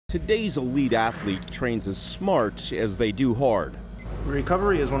Today's elite athlete trains as smart as they do hard.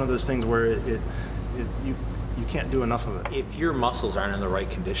 Recovery is one of those things where you can't do enough of it. If your muscles aren't in the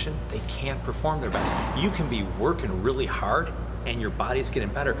right condition, they can't perform their best. You can be working really hard and your body's getting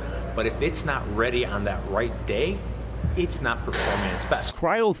better, but if it's not ready on that right day, it's not performing its best.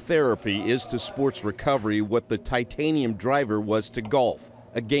 Cryotherapy is to sports recovery what the titanium driver was to golf,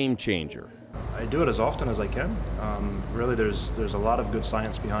 a game changer. I do it as often as I can. Really, there's a lot of good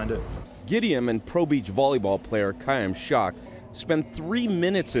science behind it. Gideon and Pro Beach volleyball player Kayam Shak spend 3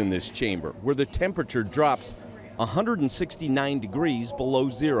 minutes in this chamber where the temperature drops 169 degrees below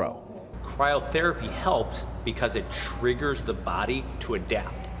zero. Cryotherapy helps because it triggers the body to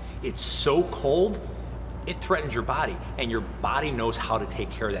adapt. It's so cold, it threatens your body, and your body knows how to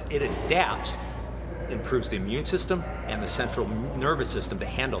take care of that. It adapts, improves the immune system and the central nervous system to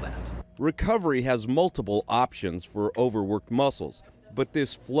handle that. Recovery has multiple options for overworked muscles, but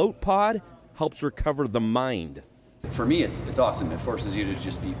this float pod helps recover the mind. For me, it's awesome. It forces you to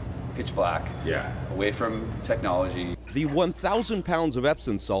just be pitch black, away from technology. The 1,000 pounds of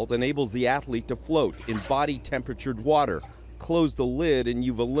Epsom salt enables the athlete to float in body-temperatured water. Close the lid and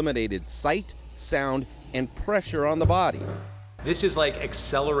you've eliminated sight, sound, and pressure on the body. This is like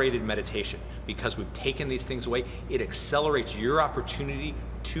accelerated meditation. Because we've taken these things away, it accelerates your opportunity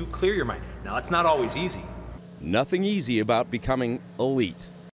to clear your mind. Now, it's not always easy. Nothing easy about becoming elite.